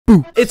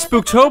It's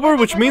Spooktober,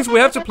 which means we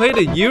have to play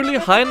the yearly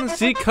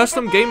hide-and-seek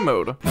custom game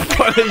mode.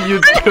 What are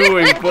you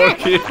doing,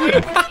 Porky?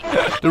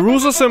 The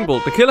rules are simple.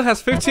 The killer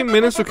has 15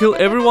 minutes to kill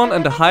everyone,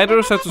 and the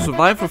hiders have to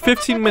survive for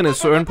 15 minutes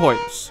to earn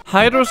points.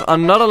 Hiders are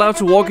not allowed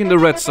to walk in the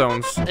red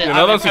zones. You're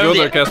not allowed to go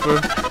there, Kasper.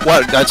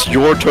 What? That's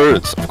your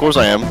turrets. Of course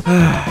I am.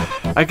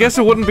 I guess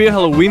it wouldn't be a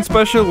Halloween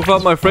special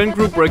without my friend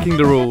group breaking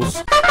the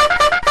rules.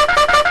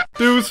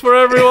 Dudes for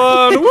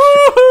everyone!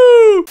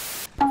 Woohoo!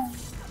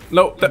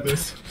 No,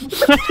 this.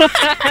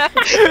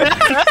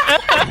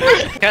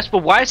 Kasper,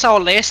 why is our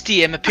last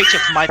DM a picture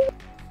of my...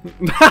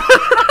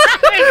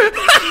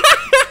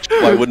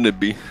 Why wouldn't it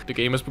be? The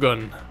game has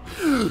begun.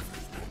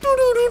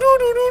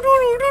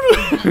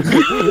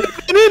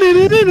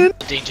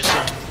 Danger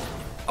zone.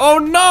 Oh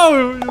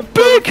no!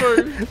 Big!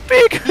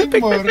 Big!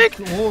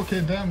 Oh,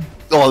 okay, damn.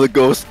 Oh, the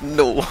ghost.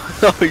 No.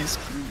 Oh, he's...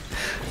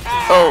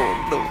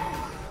 Oh, no.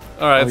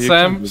 Alright,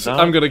 Sam,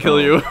 I'm gonna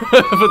kill you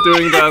for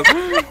doing that.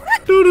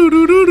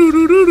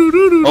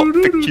 Oh,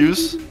 big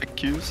cues. Big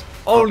cues.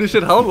 Holy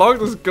shit, how long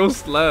does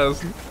Ghost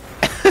last?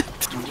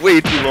 Way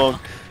too long.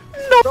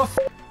 No!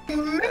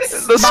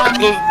 The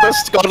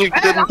scuttle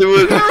didn't do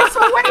it.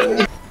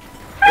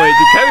 Wait,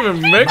 you can't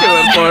even make it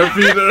that far,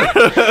 Peter.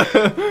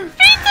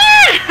 Peter!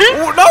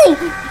 Oh, no!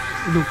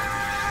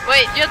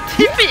 Wait, you're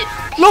TP!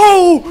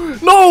 No!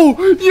 No!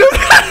 You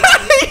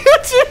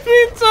TP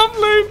in top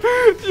lane!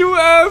 You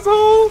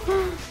asshole!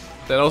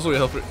 Then also you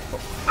help me.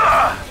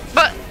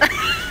 But...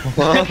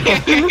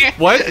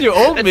 Why didn't you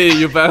ult me,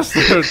 you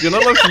bastard? You're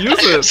not allowed to use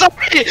it.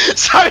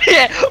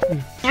 Sorry!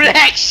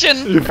 Reaction!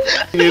 You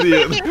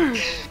idiot.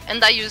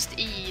 And I used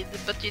E,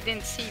 but you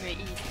didn't see me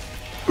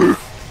E.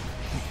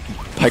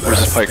 Pike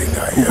versus Pike.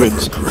 Who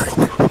wins?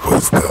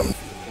 Oh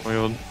my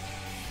god.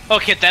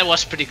 Okay, that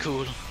was pretty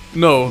cool.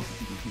 No.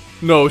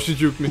 No, she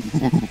juked me.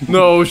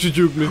 No, she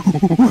juked me.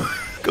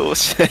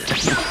 Ghost.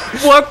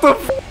 What the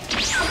f?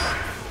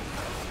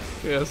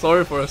 Yeah,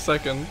 sorry for a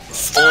second.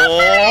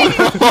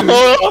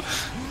 Oh.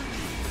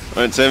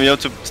 Alright, Sam, you have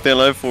to stay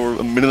alive for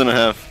a minute and a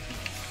half.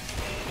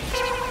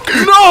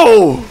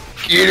 No!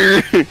 Get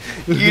her!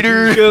 Get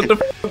her! Get the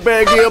f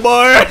back here,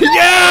 boy!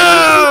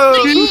 Yeah!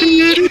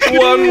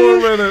 1 more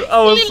minute.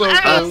 I was so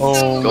close.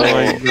 Oh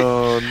my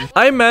god.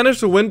 I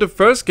managed to win the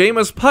first game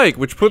as Pike,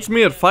 which puts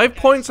me at 5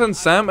 points and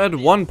Sam at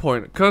 1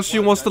 point, cause she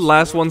was the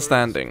last one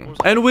standing.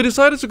 And we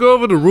decided to go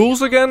over the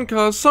rules again,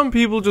 cause some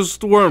people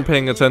just weren't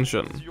paying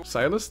attention.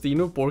 Sylas,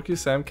 Dino, Borky,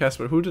 Sam,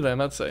 Kasper. Who did I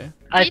not say?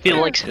 I feel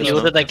like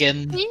muted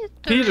again.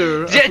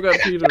 Peter. I forgot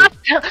Peter.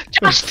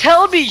 Just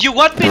tell me you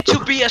want me to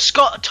be a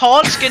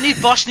tall, skinny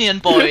Bosnian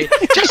boy.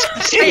 Just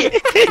say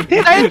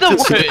the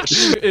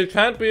words. It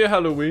can't be a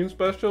Halloween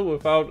special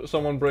without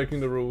someone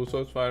breaking the rules, so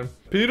it's fine.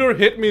 Peter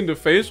hit me in the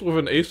face with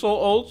an Azor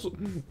ult.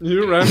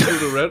 You ran through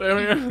the red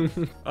area.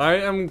 I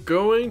am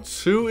going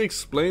to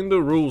explain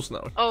the rules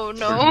now. Oh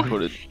no.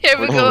 Here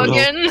we go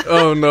again.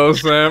 Oh no,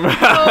 Sam.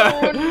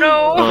 Oh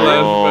no.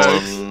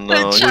 Flashbacks.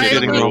 The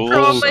childhood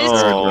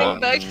promise coming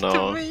back no.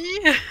 to me.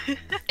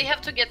 I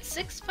have to get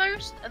 6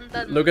 first and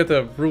then... Look at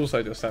the rules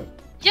I just sent.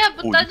 Yeah,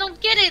 but I don't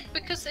get it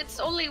because it's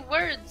only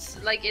words.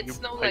 Like, it's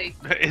no like...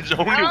 It's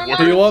only words.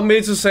 Do you want me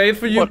to say it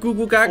for you, Goo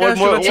Goo Gaga?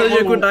 Should I tell you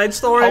a good night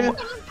story?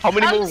 How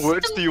many more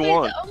words do you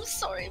want? I'm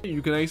sorry.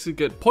 You can actually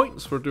get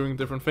points for doing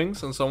different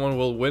things, and someone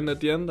will win at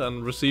the end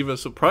and receive a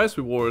surprise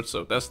reward.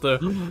 So that's the...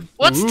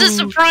 What's the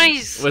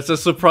surprise? It's a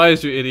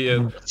surprise, you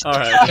idiot.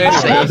 Alright,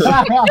 anyways.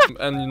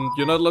 And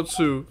you're not allowed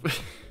to...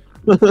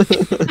 I'm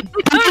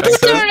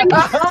sorry.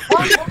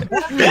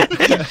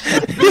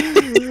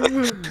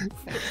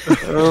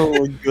 Oh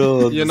my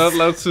god. You're not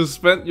allowed to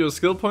spend your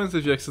skill points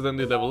if you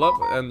accidentally level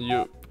up, and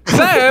you...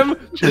 Sam!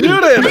 You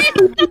did it!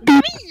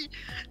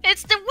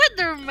 It's the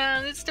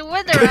weatherman. It's the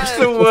weather. It's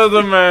the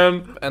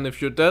weatherman. And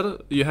if you're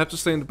dead, you have to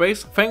stay in the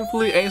base.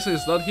 Thankfully, Asa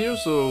is not here,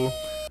 so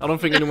I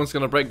don't think anyone's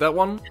gonna break that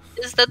one.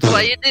 Is that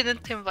why you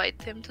didn't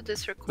invite him to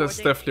this recording? That's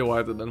definitely why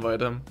I didn't invite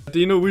him.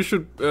 Dino, we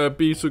should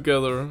be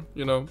together,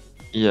 you know.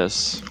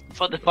 Yes.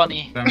 For the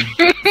funny.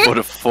 For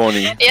the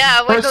funny.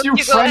 Yeah, why First don't you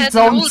you go ahead friend and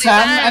zone hold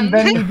Sam, his and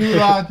then you do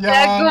that,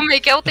 Yeah, go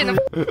make out in a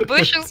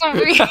bush or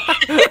something.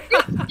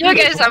 You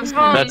guys have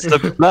fun. That's the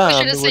I plan.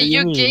 should What say do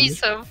you mean?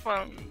 gays have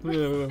fun.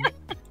 Yeah.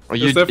 Are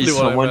you definitely is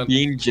what I someone meant.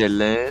 being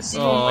jealous?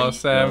 Oh,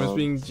 Sam is God.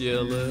 being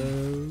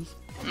jealous.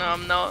 No,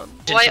 I'm not.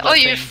 Why are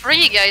you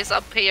 3 guys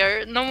up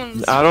here? No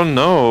one's... I don't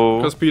know.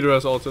 Because Peter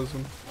has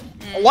autism.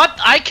 What?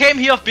 I came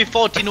here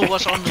before Dino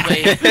was on the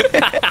way.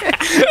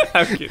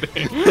 I'm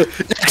kidding.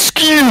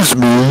 Excuse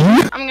me.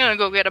 I'm gonna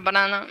go get a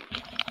banana.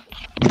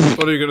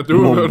 What are you gonna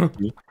do about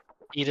it?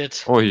 Eat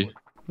it. Oi.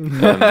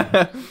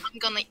 I'm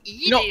gonna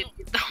eat it.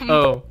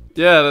 Oh,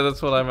 yeah,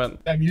 that's what I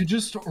meant. Damn, you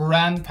just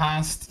ran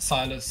past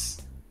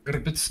Sylas. You're a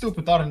bit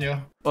stupid, aren't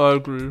you? I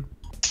agree.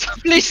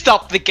 Please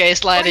stop the What are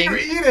gaslighting. you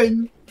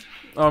eating?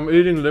 I'm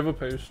eating liver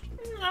paste.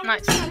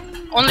 Nice.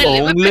 Only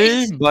liver Only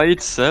paste? by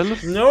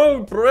itself?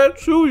 No, bread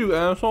too, you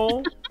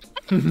asshole.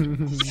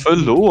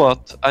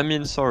 Förlåt. I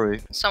mean,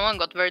 sorry. Someone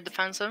got very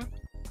defensive.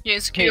 You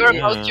insecure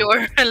about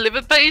your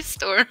liver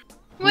paste or...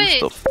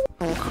 Wait.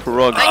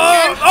 Krug. I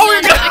can't... Oh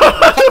my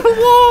god!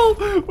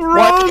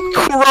 Run!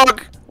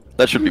 Krog!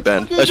 That should be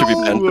banned. That should be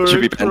banned. That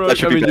should be banned. That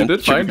should be I mean, you banned.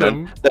 did find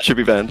him. That should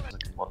be banned.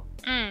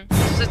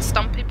 Does it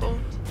stun people?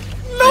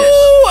 No!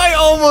 I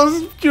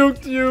almost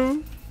juked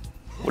you.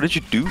 What did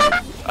you do?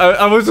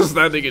 I was just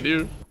standing at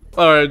you.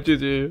 Alright,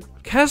 GG.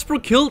 Kasper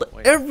killed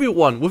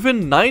everyone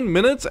within 9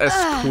 minutes as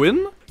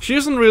Quinn? She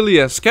isn't really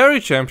a scary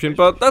champion,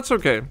 but that's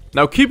okay.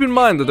 Now keep in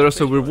mind that there's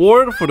a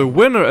reward for the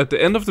winner at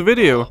the end of the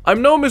video.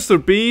 I'm no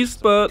Mr.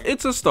 Beast, but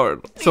it's a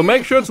start. So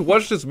make sure to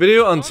watch this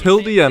video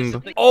until the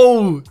end.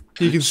 Oh!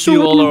 He can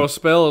steal all our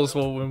spells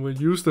when we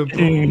use them.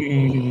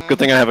 Good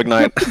thing I have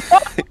Ignite.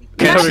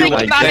 Can't steal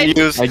what I can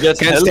use. I guess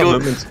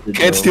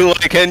Can't steal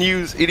what I can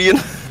use, idiot.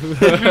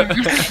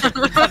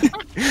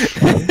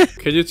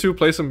 Can you two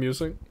play some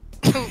music?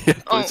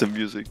 Play some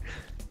music.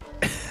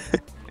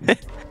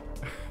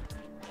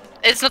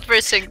 It's not very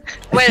sync.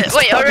 Wait,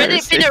 already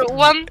Peter,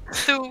 1,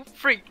 2,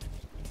 3.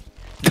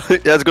 Yeah,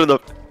 it's good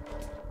enough.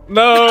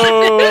 No!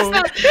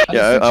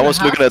 Yeah, I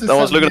was looking at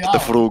the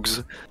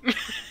frogs.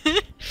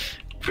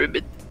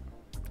 Ribbit.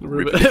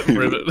 Ribbit.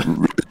 Ribbit.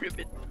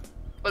 Ribbit.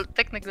 Well,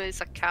 technically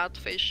it's a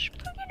catfish.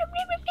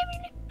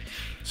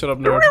 Shut up,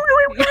 nerd.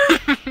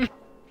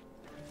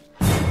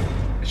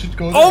 I should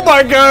go Oh there.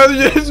 my god,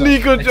 yes,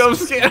 Nico jump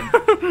scare! Run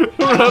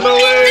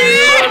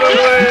away! Run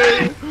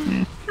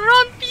away!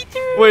 Run, Peter!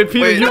 Wait,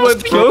 Peter, you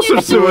went closer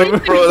to him.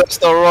 Bro, that's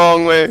the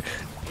wrong way.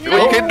 No.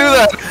 Well, you can't do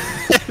that.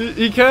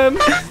 He can?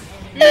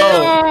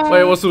 Oh,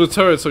 wait, it was to the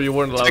turret, so you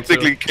weren't allowed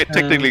Technically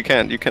to.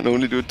 can't. You can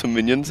only do it to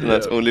minions, and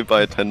that's only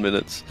by 10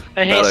 minutes.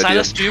 Hey, Bad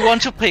idea. Sylas, do you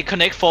want to play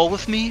Connect 4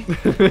 with me?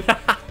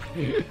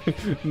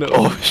 No.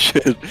 Oh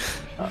shit.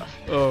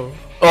 Oh.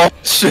 Oh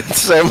shit,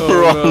 Sam,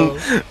 Oh,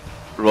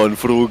 run. Run,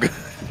 frog.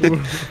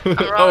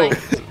 Oh,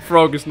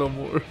 frog is no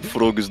more.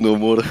 Frog is no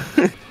more.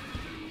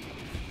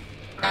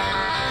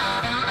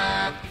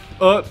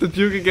 Oh, the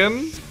Duke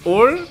again?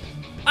 Or?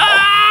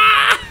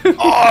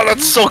 Oh,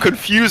 that's so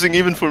confusing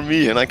even for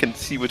me, and I can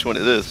see which one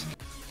it is.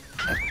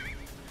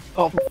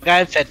 Oh,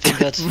 guy fat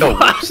fingers. No.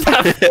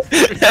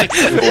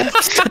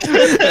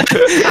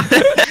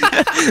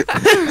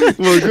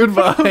 Well,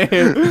 goodbye.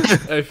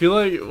 I feel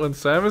like when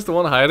Sam is the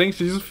one hiding,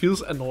 she just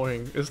feels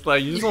annoying. It's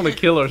like you just want to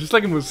kill her. She's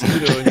like a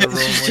mosquito in your room.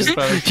 When you're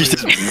trying to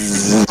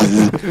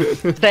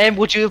sleep. Sam,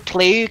 would you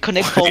play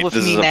Connect 4 with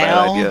This me is a bad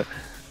now? idea.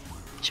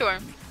 Sure.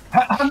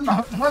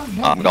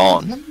 I'm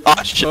gone.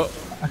 Ah, shit.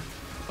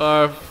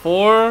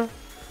 4,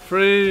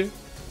 3,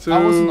 2,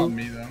 That wasn't on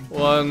me though.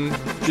 1.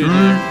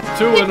 GG.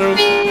 2 winners.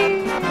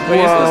 Wait,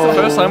 is this the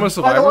first time a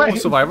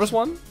Survivors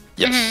won?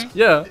 Yes.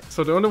 Yeah,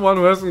 so the only one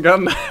who hasn't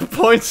gotten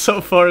points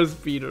so far is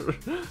Peter.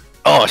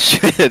 Oh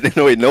shit.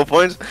 No, wait, no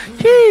points?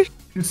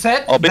 You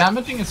said Oh, bit-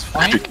 damaging is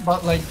fine,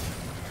 but like,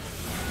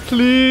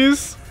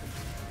 Please.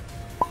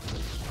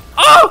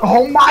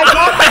 oh my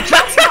god, I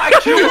just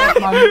got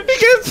killed, man.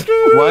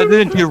 Why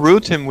didn't you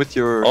root him with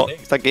your... Oh,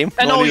 is that game?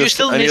 I know, I need you're a-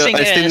 still I need a- missing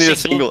I still a need a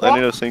single. single. I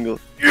need a single.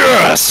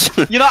 Yes!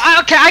 You know,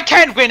 I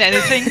can't win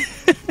anything.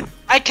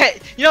 I can't.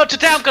 You know,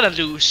 today I'm gonna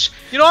lose.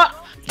 You know what?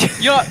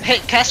 You know, hey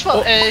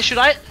Kasper, should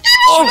I?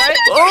 Oh,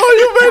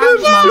 you made it!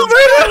 You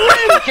made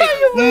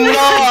it!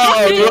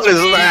 No! What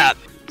is that?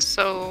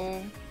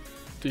 So...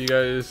 Do you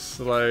guys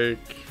like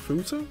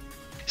Futa?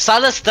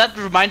 Sylas, that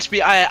reminds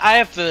me. I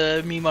have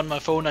a meme on my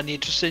phone. I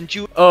need to send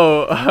you.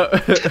 Oh,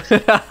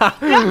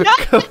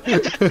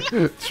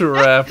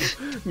 trap.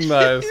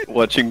 Nice.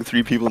 Watching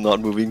 3 people not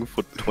moving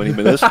for 20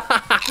 minutes.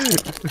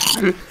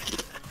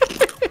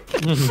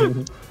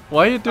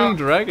 Why are you doing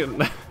dragon?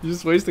 You're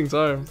just wasting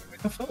time.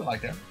 I feel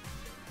like it.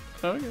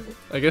 Okay.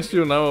 I guess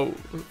you're now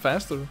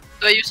faster. Do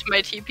I use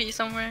my TP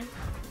somewhere?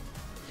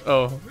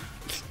 Oh.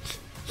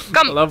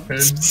 Come! I love.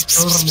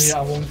 Totally,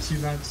 I won't see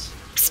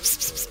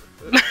that.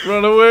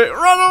 Run away!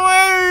 Run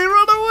away!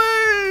 Run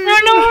away!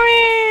 Run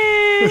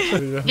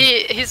away!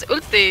 Yeah. His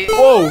ulti.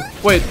 Whoa!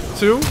 Wait,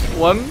 2,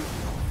 1,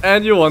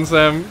 and you won,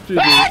 Sam. GG.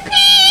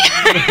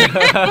 Oh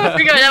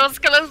my god, that was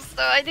close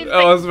though. I didn't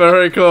That was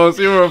very close.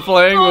 You were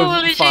playing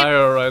Holy with shit.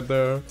 fire right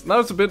there. Now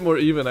it's a bit more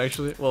even,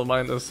 actually. Well,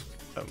 mine is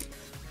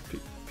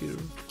Peter.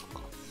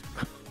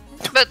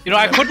 But You know,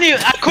 I couldn't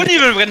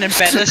even win in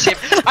Battleship.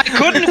 I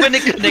couldn't win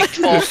in Connect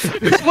 4.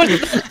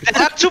 I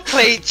have to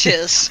play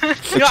chess.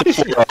 You know,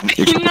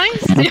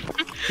 nice.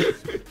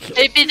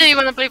 Hey Peter, you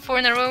wanna play 4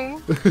 in a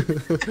row?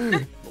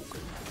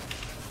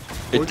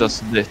 It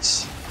does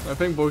this. I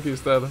think Borky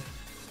is dead.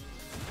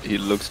 He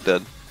looks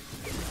dead.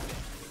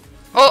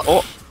 Oh.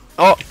 Oh!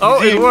 Oh!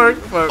 Oh, it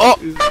worked! But Oh!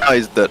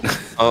 He's dead.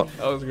 Oh,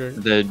 that was good.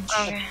 the...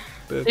 Okay.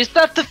 is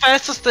that the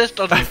fastest test?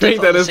 Or I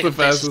think that is the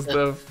fastest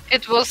stuff.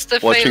 It was the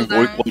Watching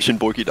fail. watching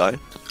Borky die.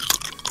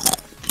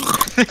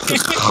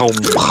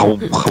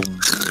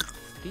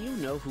 Do you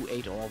know who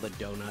ate all the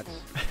donuts?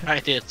 I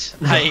did.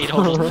 I ate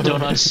all the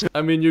donuts.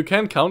 I mean, you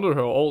can counter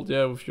her ult,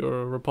 yeah, with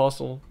your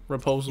reposal.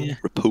 Yeah.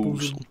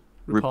 Repose.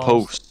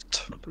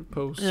 Repost.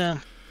 Repose. Yeah.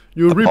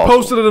 You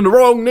reposted it in the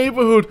wrong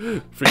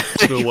neighborhood! Free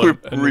to the You one,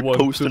 and one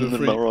to reposted the in the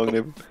free. wrong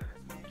name.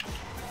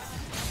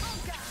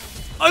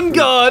 On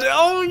God!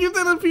 Oh, you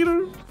did it,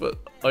 Peter! But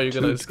Are you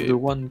gonna escape? Do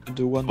one.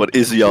 But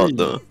is he out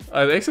though?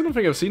 I actually don't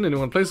think I've seen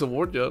anyone place a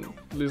ward yet.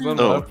 At least not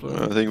No, on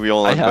my I think we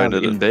all I have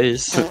unbinded in it.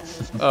 base.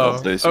 Oh.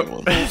 There's Oh.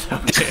 one.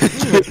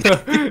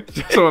 Okay.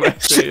 Just wanna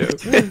say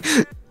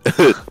it.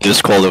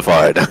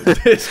 Disqualified.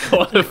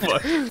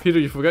 Disqualified. Peter,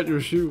 you forgot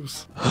your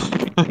shoes.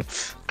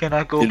 Can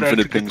I go back?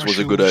 Infinite to get pings my was a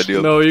shoes? good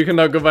idea. No, you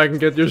cannot go back and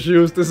get your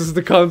shoes. This is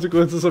the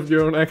consequences of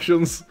your own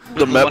actions.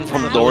 The map One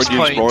from of Dora those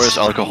the Explorer points. is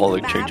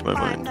alcoholic. Changed my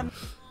mind.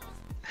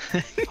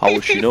 How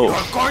would she know?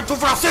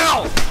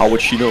 How would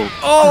she know?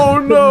 Oh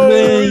no,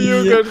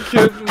 you got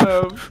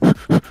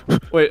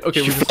kidnapped. Wait,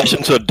 okay, She we flashed just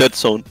into a dead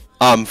zone.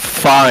 I'm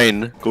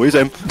fine. Go away,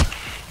 Sam.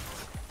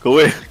 Go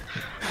away.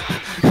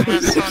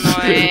 That's so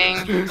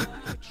annoying.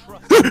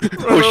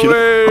 run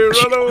away,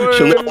 run away.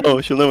 She'll never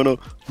know. She'll never know.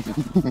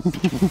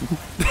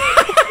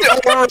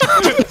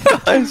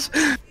 Guys.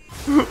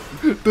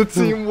 The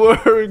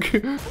teamwork.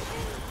 Come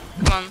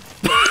on.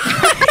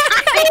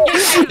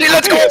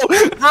 Let's go!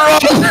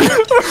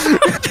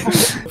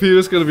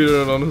 Peter's gonna be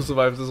the one who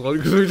survives this one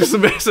because we're just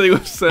messing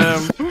with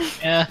Sam.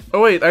 Yeah.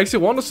 Oh wait, I actually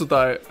want us to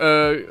die.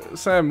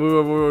 Sam, we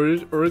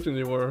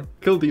originally were.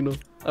 Kill Dino.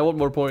 I want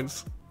more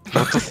points.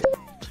 I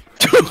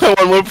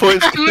want more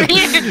points.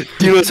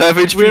 Dino's half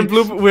HP. We're in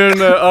blue. We're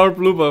in our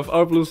blue buff,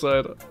 our blue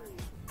side.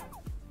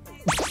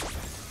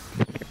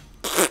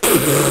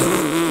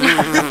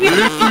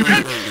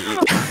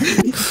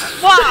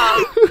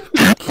 Wow.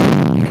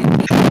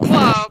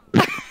 Wow.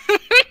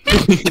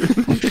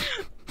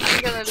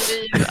 I'm gonna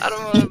leave. I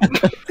don't want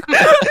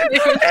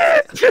to.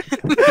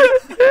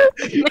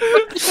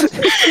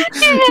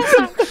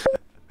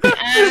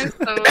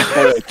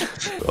 Alright.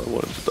 I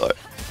want him to die.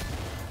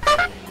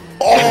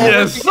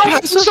 Yes.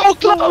 That's so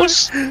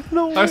close.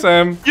 Hi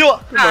Sam. You're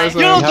Bye, Sam.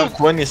 you're You have the,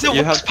 20. the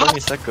You have worst 20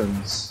 part.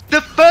 seconds.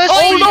 The first.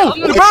 Oh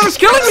no! The bird is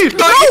killing me!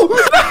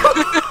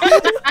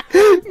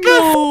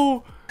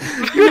 No!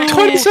 No!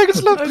 20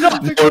 seconds left.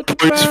 More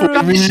points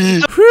for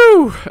me.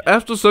 Whew!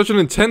 After such an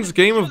intense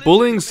game of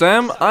bullying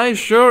Sam, I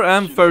sure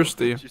am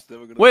thirsty.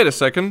 Wait a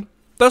second.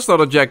 That's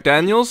not a Jack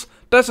Daniels.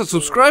 That's a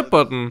subscribe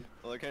button.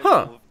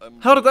 Huh.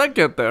 How did that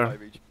get there?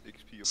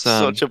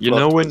 Sam, Such a you plot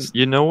know twist.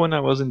 when I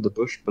was in the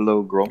bush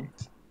below Grom?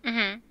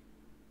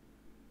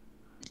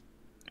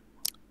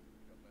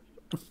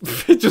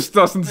 It just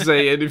doesn't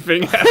say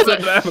anything after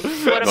that. What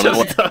You wanna know Just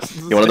what-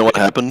 doesn't You wanna know say- what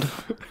happened?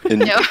 In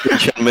No.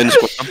 Tiananmen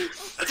Square?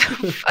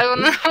 I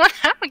don't know what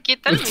happened.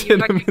 Keep telling me. You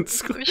Tiananmen fucking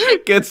Square.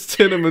 shit. Gets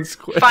Tiananmen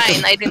Square.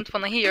 Fine, I didn't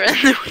wanna hear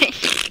anyway.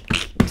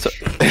 So,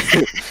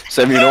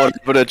 Sam, you know what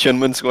happened at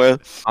Tiananmen Square?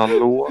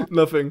 Hello?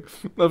 Nothing.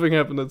 Nothing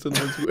happened at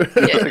Tiananmen Square.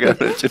 What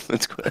happened at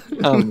Tiananmen Square?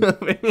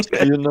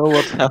 Nothing. You know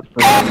what happened?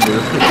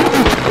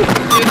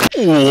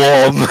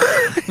 Warm.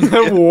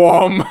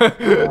 Warm.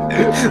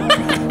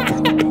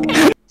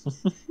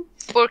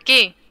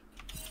 Porky.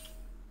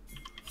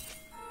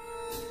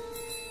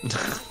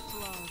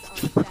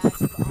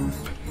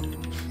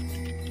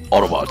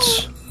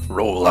 Autobots,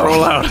 roll out.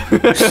 Roll out.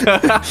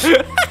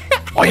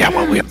 Oh yeah,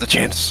 well we have the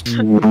chance.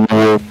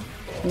 Oh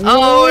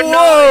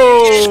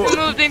no! You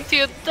moved into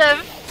your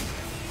death.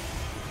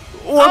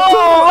 What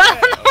Oh,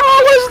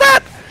 What was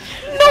that?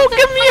 No,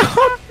 give me a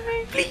hug,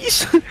 please.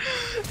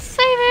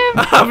 save him!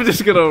 the? I'm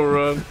just gonna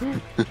run.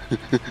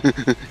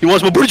 He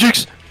wants more booty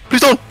cheeks.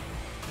 Please don't.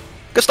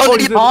 Get stuck, Oh,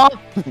 idiot.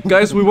 he did.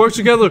 Guys, we work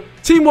together.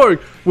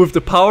 Teamwork with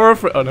the power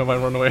of. Oh no, I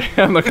run away.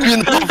 I'm not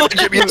gonna.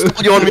 Jimmy, it's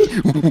still on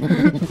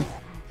me.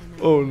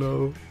 Oh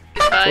no.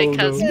 Bye, Oh, no.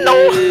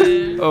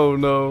 Kasper. Oh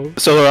no.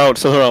 Sell her out,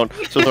 sell her out,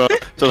 sell her out.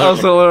 I'll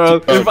sell her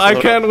out. If I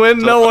can't win,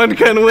 no one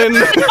can win.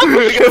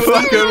 If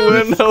I can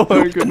win, no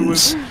one can win.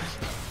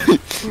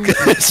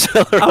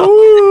 Sell her out.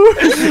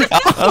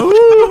 Ow!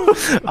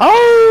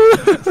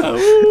 Ow.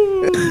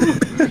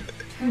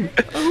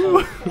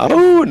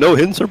 Oh, no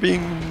hints are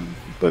being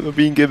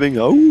given.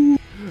 Oh.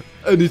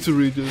 I need to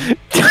read it.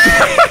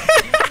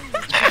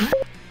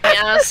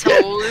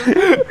 Asshole.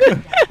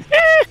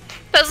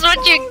 That's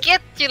what you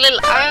get, you little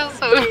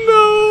asshole.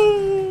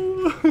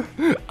 No.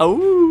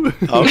 Oh.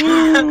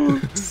 Oh.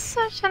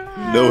 Such an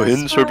asshole. No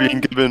hints are being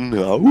given.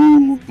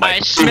 Oh. I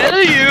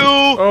smell you.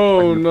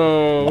 Oh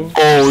no.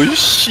 Oh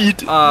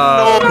shit.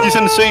 Ah. No, he's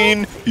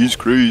insane. He's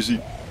crazy.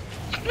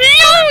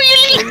 No, you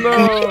little.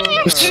 No.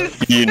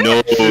 He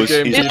knows.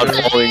 Game He's not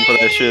Peter. falling for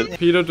that shit.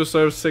 Peter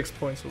deserves 6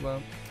 points for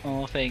that.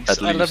 Oh, thanks.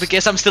 At I least.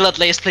 guess I'm still at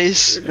last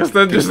place. Because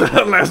then just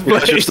that last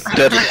Because you're place. still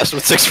dead last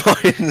with 6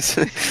 points.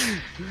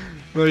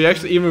 No, you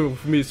actually even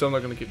with me, so I'm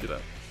not gonna give you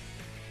that.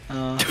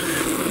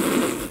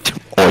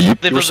 Oh, you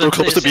They were were so the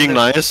close to place being in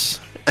nice.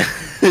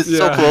 So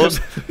Yeah. close.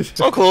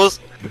 So close.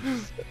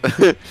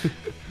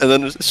 And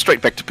then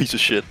straight back to piece of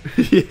shit.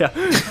 Yeah.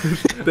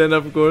 Then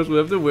of course we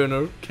have the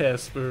winner,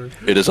 Kasper,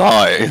 It is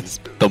I,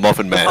 the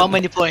Muffin Man. How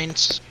many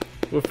points?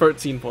 with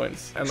 13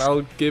 points, and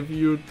I'll give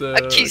you the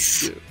A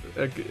kiss.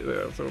 The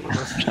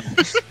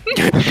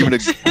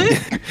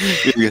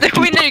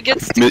winner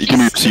gets to Give me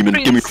your kiss semen.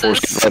 Give me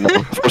princess. foreskin right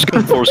now.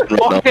 Foreskin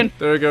right now.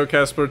 There you go,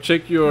 Kasper.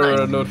 Check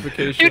your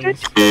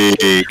notifications.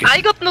 Big.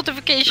 I got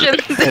notification.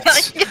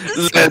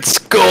 Let's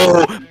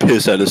go!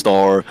 Piss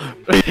Alistar.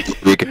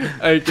 Big.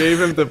 I gave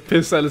him the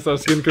piss Alistar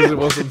skin because it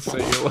was on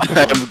sale.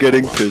 I'm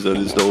getting Piss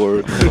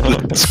Alistar.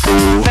 Let's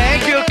go.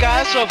 Thank you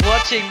guys for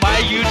watching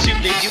my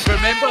YouTube video.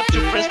 Remember to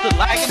press the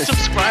like and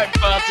subscribe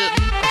button.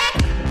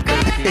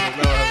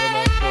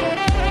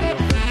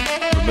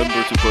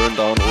 Remember to burn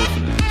down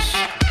orphanages.